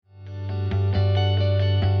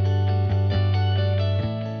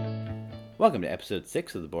Welcome to episode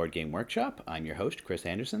 6 of the Board Game Workshop. I'm your host, Chris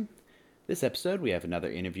Anderson. This episode, we have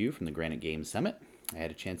another interview from the Granite Games Summit. I had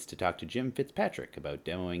a chance to talk to Jim Fitzpatrick about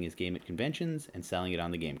demoing his game at conventions and selling it on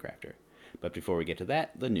the Game Crafter. But before we get to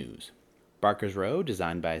that, the news. Barker's Row,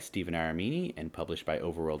 designed by Stephen Aramini and published by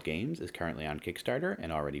Overworld Games, is currently on Kickstarter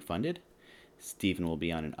and already funded. Stephen will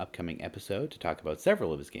be on an upcoming episode to talk about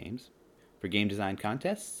several of his games. For game design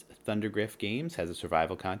contests, Thundergriff Games has a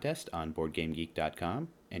survival contest on BoardGameGeek.com.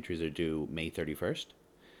 Entries are due May 31st.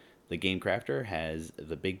 The Game Crafter has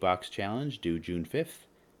the Big Box Challenge due June 5th,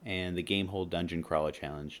 and the Gamehole Dungeon Crawler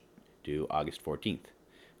Challenge due August 14th.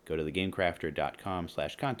 Go to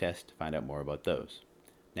thegamecrafter.com/contest to find out more about those.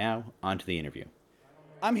 Now, on to the interview.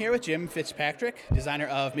 I'm here with Jim Fitzpatrick, designer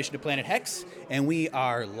of Mission to Planet Hex, and we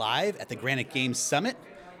are live at the Granite Games Summit.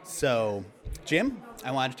 So, Jim,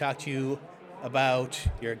 I wanted to talk to you about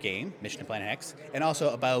your game, Mission to Planet Hex, and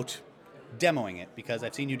also about demoing it, because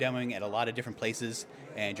I've seen you demoing at a lot of different places,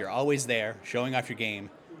 and you're always there, showing off your game,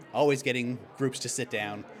 always getting groups to sit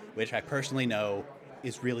down, which I personally know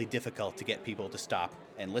is really difficult to get people to stop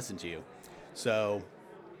and listen to you. So,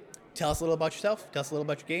 tell us a little about yourself, tell us a little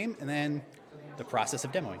about your game, and then the process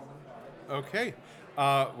of demoing. Okay.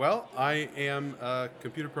 Well, I am a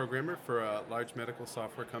computer programmer for a large medical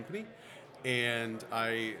software company, and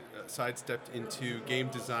I sidestepped into game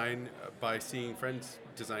design by seeing friends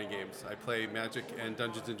design games. I play Magic and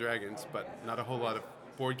Dungeons and Dragons, but not a whole lot of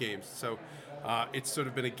board games. So it's sort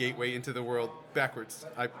of been a gateway into the world backwards.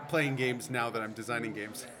 I'm playing games now that I'm designing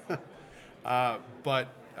games. But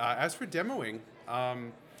as for demoing,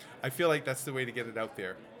 I feel like that's the way to get it out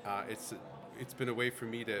there. It's been a way for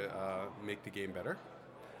me to make the game better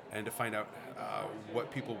and to find out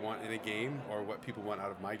what people want in a game or what people want out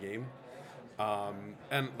of my game.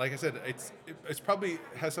 And like I said, it's probably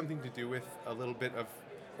has something to do with a little bit of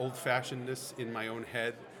old-fashionedness in my own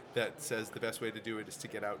head that says the best way to do it is to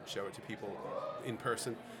get out and show it to people in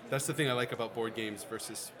person. That's the thing I like about board games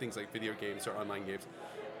versus things like video games or online games.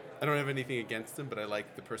 I don't have anything against them, but I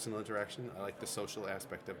like the personal interaction. I like the social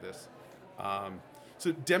aspect of this.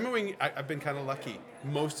 So demoing, I've been kind of lucky.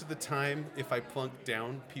 Most of the time, if I plunk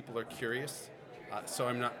down, people are curious. So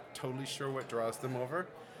I'm not totally sure what draws them over.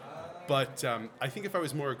 But I think if I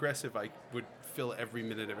was more aggressive, I would fill every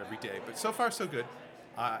minute of every day. But so far, so good.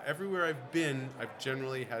 Everywhere I've been, I've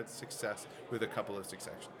generally had success with a couple of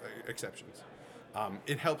exceptions.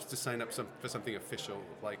 It helps to sign up for something official,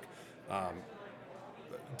 like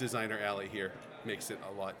Designer Alley here makes it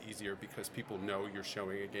a lot easier because people know you're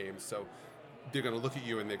showing a game. So they're going to look at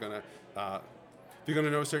you and they're going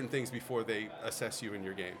to know certain things before they assess you in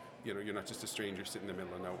your game. You know, you're not just a stranger sitting in the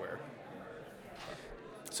middle of nowhere.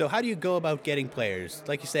 So how do you go about getting players?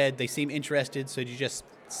 Like you said, they seem interested, so do you just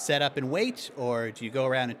set up and wait, or do you go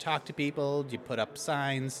around and talk to people? Do you put up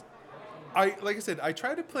signs? Like I said, I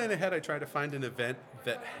try to plan ahead. I try to find an event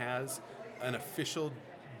that has an official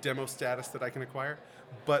demo status that I can acquire.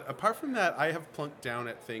 But apart from that, I have plunked down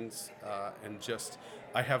at things I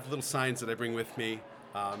have little signs that I bring with me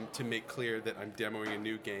to make clear that I'm demoing a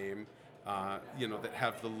new game, that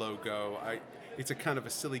have the logo. It's a kind of a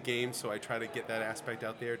silly game, so I try to get that aspect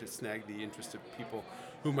out there to snag the interest of people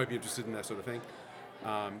who might be interested in that sort of thing.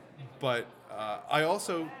 But I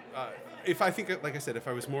also, if I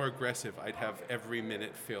was more aggressive, I'd have every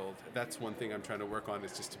minute filled. That's one thing I'm trying to work on,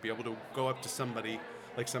 is just to be able to go up to somebody,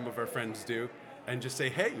 like some of our friends do, and just say,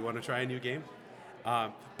 hey, you want to try a new game?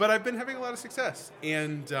 But I've been having a lot of success.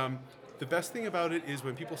 And the best thing about it is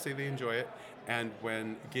when people say they enjoy it, and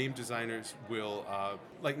when game designers will,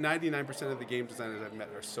 99% of the game designers I've met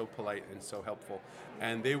are so polite and so helpful,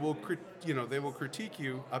 and they will critique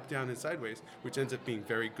you up, down, and sideways, which ends up being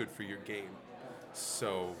very good for your game.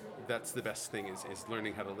 So that's the best thing is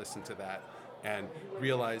learning how to listen to that and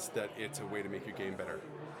realize that it's a way to make your game better.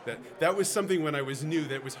 That was something when I was new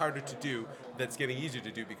that was harder to do, that's getting easier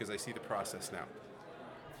to do because I see the process now.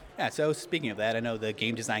 Yeah, so speaking of that, I know the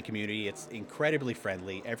game design community, it's incredibly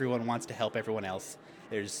friendly. Everyone wants to help everyone else.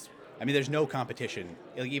 There's no competition.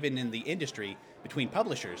 Even in the industry, between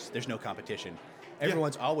publishers, there's no competition.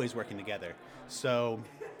 Everyone's always working together. So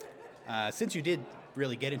since you did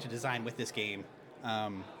really get into design with this game,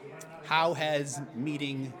 how has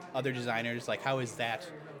meeting other designers, how has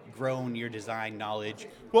that grown your design knowledge?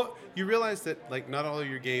 Well, you realize that not all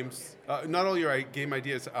your game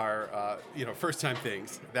ideas are first-time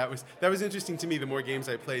things. That was interesting to me. The more games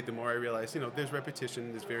I played, the more I realized there's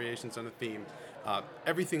repetition, there's variations on a theme.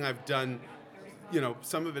 Everything I've done,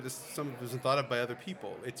 some of it isn't thought of by other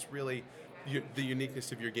people. It's really the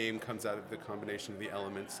uniqueness of your game comes out of the combination of the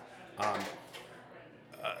elements.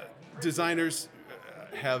 Designers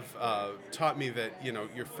have taught me that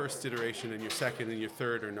your first iteration and your second and your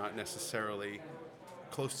third are not necessarily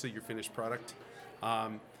close to your finished product,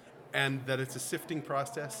 and that it's a sifting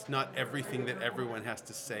process. Not everything that everyone has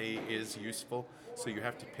to say is useful, so you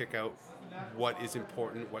have to pick out what is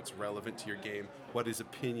important, what's relevant to your game, what is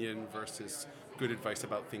opinion versus good advice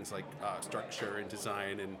about things like structure and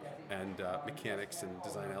design and mechanics and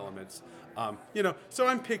design elements. So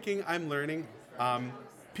I'm learning.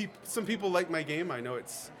 Some people like my game. I know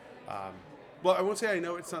it's. Well, I won't say I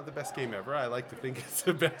know it's not the best game ever. I like to think it's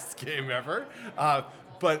the best game ever.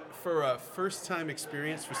 But for a first-time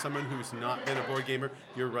experience, for someone who's not been a board gamer,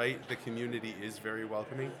 you're right. The community is very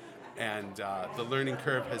welcoming, and the learning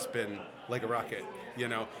curve has been like a rocket.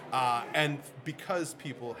 And because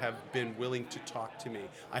people have been willing to talk to me,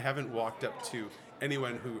 I haven't walked up to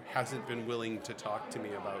anyone who hasn't been willing to talk to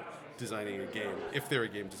me about designing a game, if they're a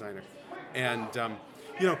game designer. And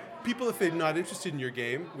people, if they're not interested in your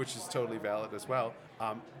game, which is totally valid as well,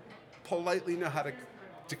 politely know how to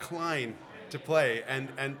decline to play. And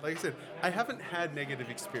like I said, I haven't had negative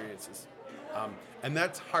experiences. And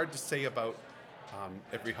that's hard to say about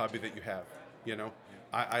every hobby that you have.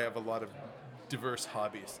 I have a lot of diverse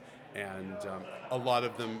hobbies, and a lot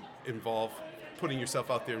of them involve putting yourself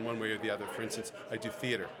out there in one way or the other. For instance, I do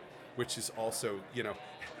theater, which is also,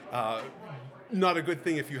 not a good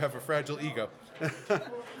thing if you have a fragile ego.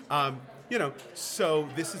 So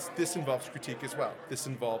this involves critique as well. This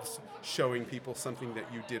involves showing people something that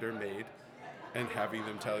you did or made, and having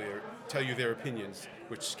them tell you their opinions,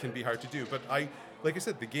 which can be hard to do. But like I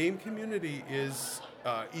said, the game community is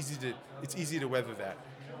easy to weather that,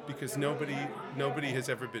 because nobody has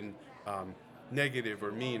ever been negative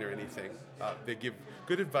or mean or anything. They give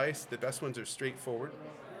good advice. The best ones are straightforward,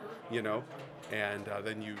 and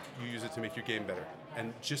then you use it to make your game better.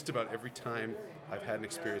 And just about every time I've had an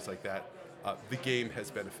experience like that, the game has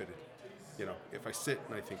benefited. If I sit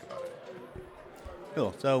and I think about it.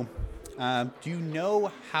 Cool. So, do you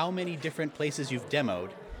know how many different places you've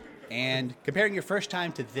demoed? And comparing your first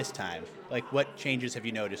time to this time, like what changes have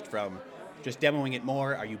you noticed from just demoing it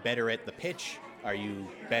more? Are you better at the pitch? Are you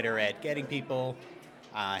better at getting people?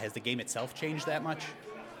 Has the game itself changed that much?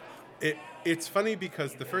 It's funny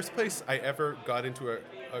because the first place I ever got into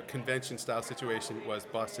a convention-style situation was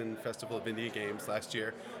Boston Festival of Indie Games last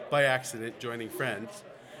year, by accident, joining friends.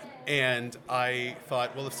 And I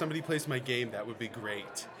thought, well, if somebody plays my game, that would be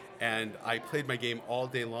great. And I played my game all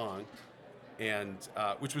day long, and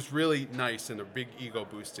which was really nice and a big ego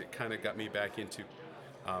boost. It kind of got me back into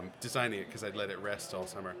designing it because I'd let it rest all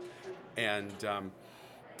summer. And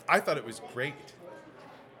I thought it was great.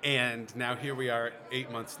 And now here we are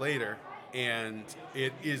 8 months later, and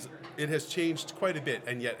it has changed quite a bit,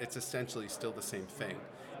 and yet it's essentially still the same thing.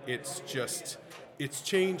 It's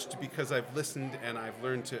changed because I've listened and I've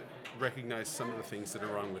learned to recognize some of the things that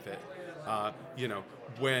are wrong with it.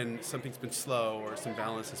 When something's been slow or some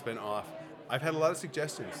balance has been off, I've had a lot of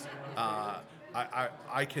suggestions.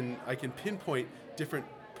 I can pinpoint different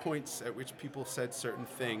points at which people said certain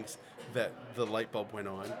things that the light bulb went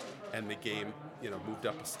on and the game moved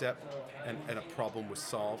up a step and a problem was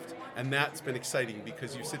solved. And that's been exciting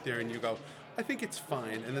because you sit there and you go, I think it's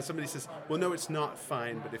fine. And then somebody says, well, no, it's not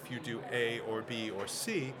fine, but if you do A or B or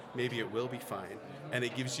C, maybe it will be fine. And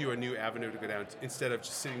it gives you a new avenue to go down instead of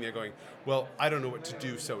just sitting there going, well, I don't know what to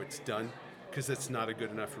do, so it's done. Because that's not a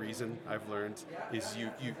good enough reason, I've learned, is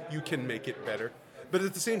you can make it better. But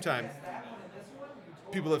at the same time,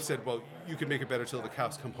 people have said, well, you can make it better till the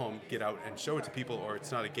cows come home, get out and show it to people, or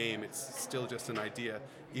it's not a game, it's still just an idea,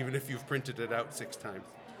 even if you've printed it out 6 times.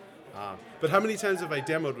 But how many times have I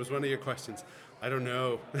demoed was one of your questions. I don't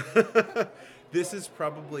know. This is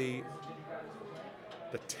probably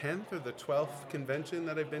the 10th or the 12th convention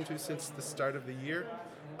that I've been to since the start of the year.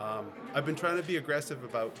 I've been trying to be aggressive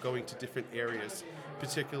about going to different areas,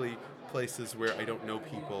 particularly places where I don't know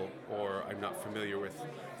people or I'm not familiar with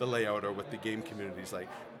the layout or what the game community is like.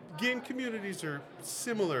 Game communities are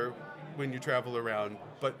similar when you travel around,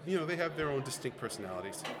 but they have their own distinct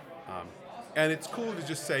personalities. And it's cool to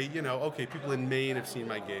just say, okay, people in Maine have seen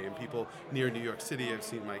my game, people near New York City have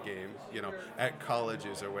seen my game, at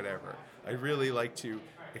colleges or whatever. I really like to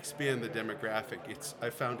expand the demographic. I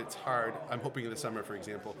found it's hard. I'm hoping in the summer, for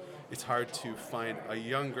example, it's hard to find a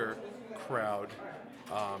younger crowd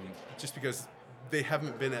just because they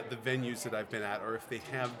haven't been at the venues that I've been at, or if they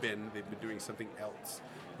have been, they've been doing something else.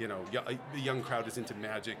 The young crowd is into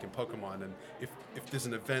Magic and Pokemon, and if there's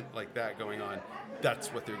an event like that going on, that's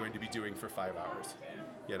what they're going to be doing for 5 hours.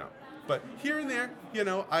 But here and there,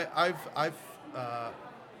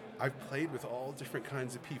 I've played with all different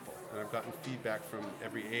kinds of people, and I've gotten feedback from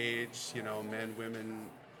every age, men, women,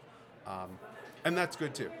 and that's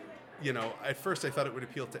good too. At first I thought it would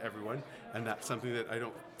appeal to everyone, and that's something that I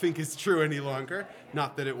don't think is true any longer.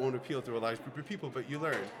 Not that it won't appeal to a large group of people, but you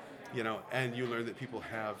learn, and you learn that people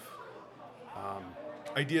have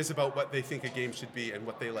ideas about what they think a game should be and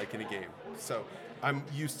what they like in a game. So I'm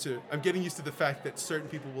getting used to the fact that certain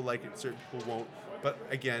people will like it, certain people won't. But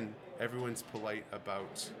again, everyone's polite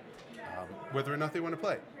about whether or not they want to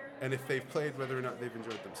play, and if they've played, whether or not they've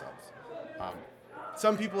enjoyed themselves.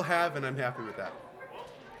 Some people have, and I'm happy with that.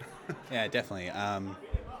 Yeah, definitely.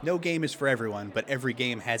 No game is for everyone, but every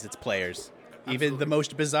game has its players. Absolutely. Even the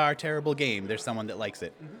most bizarre, terrible game, there's someone that likes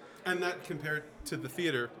it. Mm-hmm. And that compared to the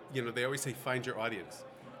theater, they always say find your audience.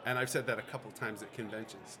 And I've said that a couple times at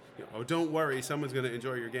conventions. Don't worry, someone's going to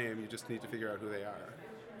enjoy your game. You just need to figure out who they are.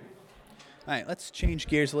 All right, let's change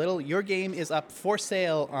gears a little. Your game is up for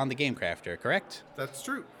sale on the Game Crafter, correct? That's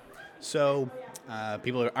true. So,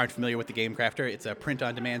 people aren't familiar with the Game Crafter. It's a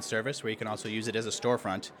print-on-demand service where you can also use it as a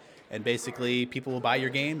storefront. And basically, people will buy your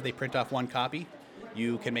game. They print off one copy.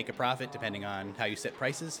 You can make a profit depending on how you set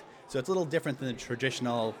prices. So it's a little different than the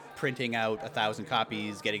traditional printing out 1,000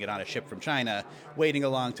 copies, getting it on a ship from China, waiting a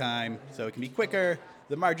long time. So it can be quicker.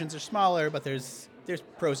 The margins are smaller, but there's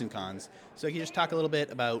pros and cons. So can you just talk a little bit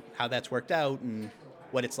about how that's worked out and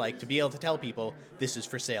what it's like to be able to tell people this is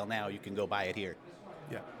for sale now, you can go buy it here?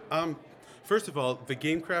 Yeah. First of all, the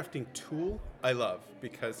game crafting tool I love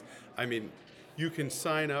because, you can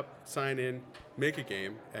sign up, sign in, make a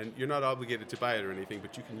game, and you're not obligated to buy it or anything,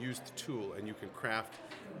 but you can use the tool and you can craft.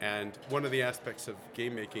 And one of the aspects of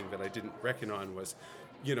game making that I didn't reckon on was,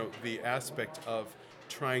 the aspect of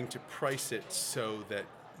trying to price it so that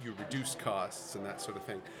you reduce costs and that sort of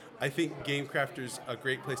thing. I think Game Crafter's a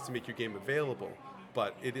great place to make your game available,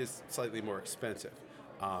 but it is slightly more expensive.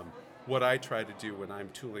 What I try to do when I'm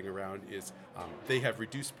tooling around is they have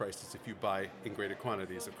reduced prices if you buy in greater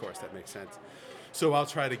quantities, of course, that makes sense. So I'll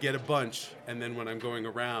try to get a bunch, and then when I'm going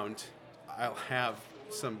around, I'll have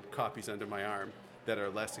some copies under my arm that are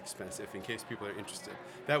less expensive in case people are interested.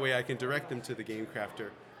 That way I can direct them to the Game Crafter,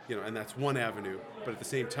 and that's one avenue. But at the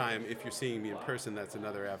same time, if you're seeing me in person, that's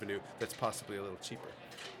another avenue that's possibly a little cheaper.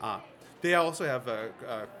 They also have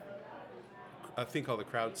a thing called a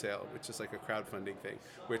crowd sale, which is like a crowdfunding thing,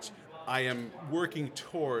 which I am working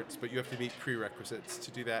towards, but you have to meet prerequisites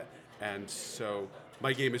to do that. And so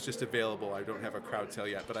my game is just available. I don't have a crowd sale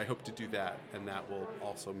yet, but I hope to do that, and that will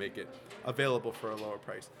also make it available for a lower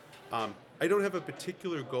price. I don't have a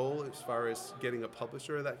particular goal as far as getting a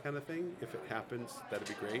publisher or that kind of thing. If it happens, that'd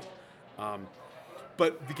be great.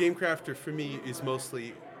 But the Game Crafter for me is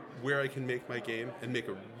mostly where I can make my game and make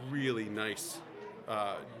a really nice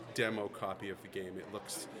demo copy of the game. It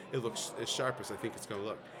looks as sharp as I think it's going to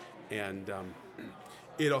look, and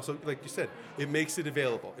it also, like you said, it makes it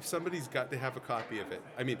available. If somebody's got to have a copy of it,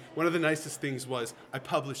 one of the nicest things was I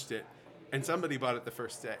published it, and somebody bought it the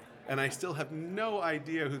first day, and I still have no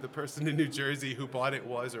idea who the person in New Jersey who bought it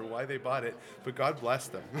was or why they bought it, but God bless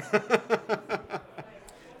them.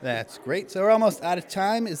 That's great. So we're almost out of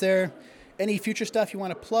time. Is there any future stuff you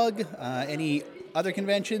want to plug? Any other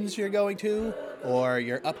conventions you're going to, or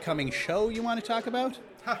your upcoming show you want to talk about?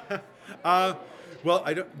 Well,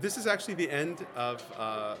 this is actually the end of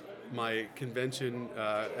my convention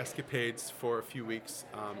escapades for a few weeks.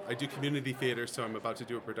 I do community theater, so I'm about to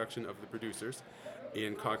do a production of The Producers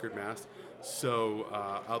in Concord, Mass. So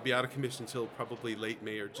I'll be out of commission until probably late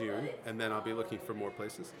May or June, and then I'll be looking for more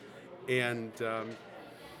places. And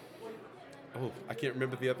I can't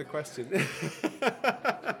remember the other question.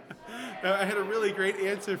 I had a really great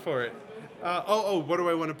answer for it. What do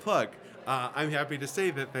I want to plug? I'm happy to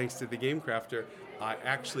say that thanks to the Game Crafter, I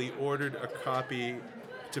actually ordered a copy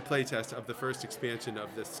to playtest of the first expansion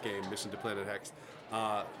of this game, Mission to Planet Hex,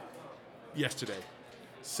 yesterday.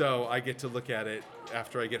 So I get to look at it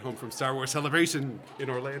after I get home from Star Wars Celebration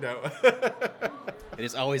in Orlando. It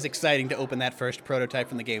is always exciting to open that first prototype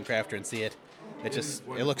from the Game Crafter and see it.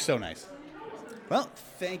 It looks so nice. Well,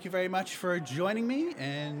 thank you very much for joining me,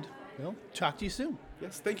 and we'll talk to you soon.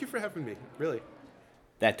 Yes, thank you for having me, really.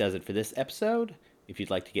 That does it for this episode. If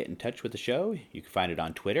you'd like to get in touch with the show, you can find it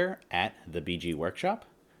on Twitter at the BG Workshop,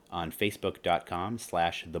 on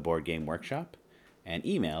Facebook.com/theboardgameworkshop, and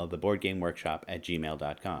email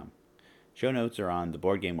theboardgameworkshop@gmail.com. Show notes are on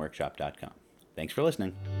theboardgameworkshop.com. Thanks for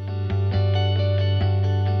listening.